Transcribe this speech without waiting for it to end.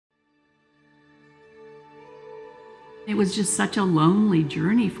It was just such a lonely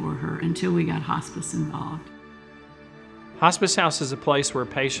journey for her until we got hospice involved. Hospice House is a place where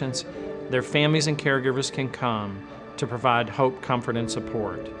patients, their families and caregivers can come to provide hope, comfort, and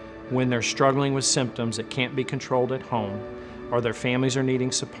support when they're struggling with symptoms that can't be controlled at home, or their families are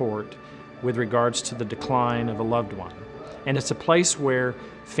needing support with regards to the decline of a loved one. And it's a place where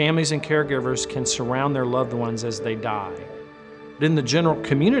families and caregivers can surround their loved ones as they die. In the general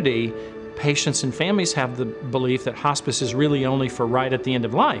community, patients and families have the belief that hospice is really only for right at the end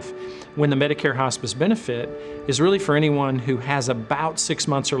of life, when the Medicare hospice benefit is really for anyone who has about 6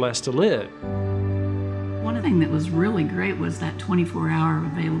 months or less to live. One thing that was really great was that 24-hour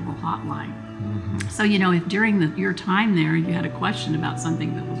available hotline. So, you know, if during your time there you had a question about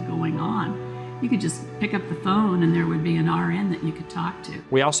something that was going on, you could just pick up the phone and there would be an RN that you could talk to.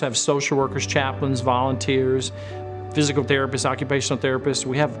 We also have social workers, chaplains, volunteers, physical therapists, occupational therapists.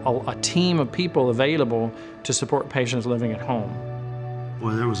 We have a team of people available to support patients living at home.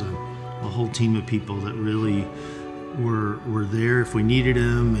 Boy, there was a whole team of people that really were there if we needed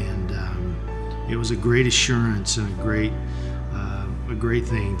them, and it was a great assurance and a great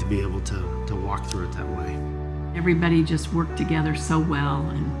thing to be able to walk through it that way. Everybody just worked together so well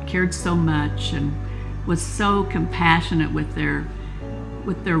and cared so much and was so compassionate with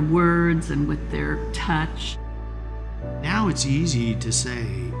their words and with their touch. Now it's easy to say,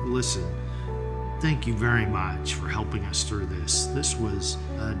 listen, thank you very much for helping us through this. This was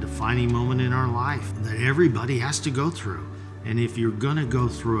a defining moment in our life that everybody has to go through. And if you're gonna go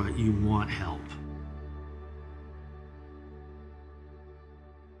through it, you want help.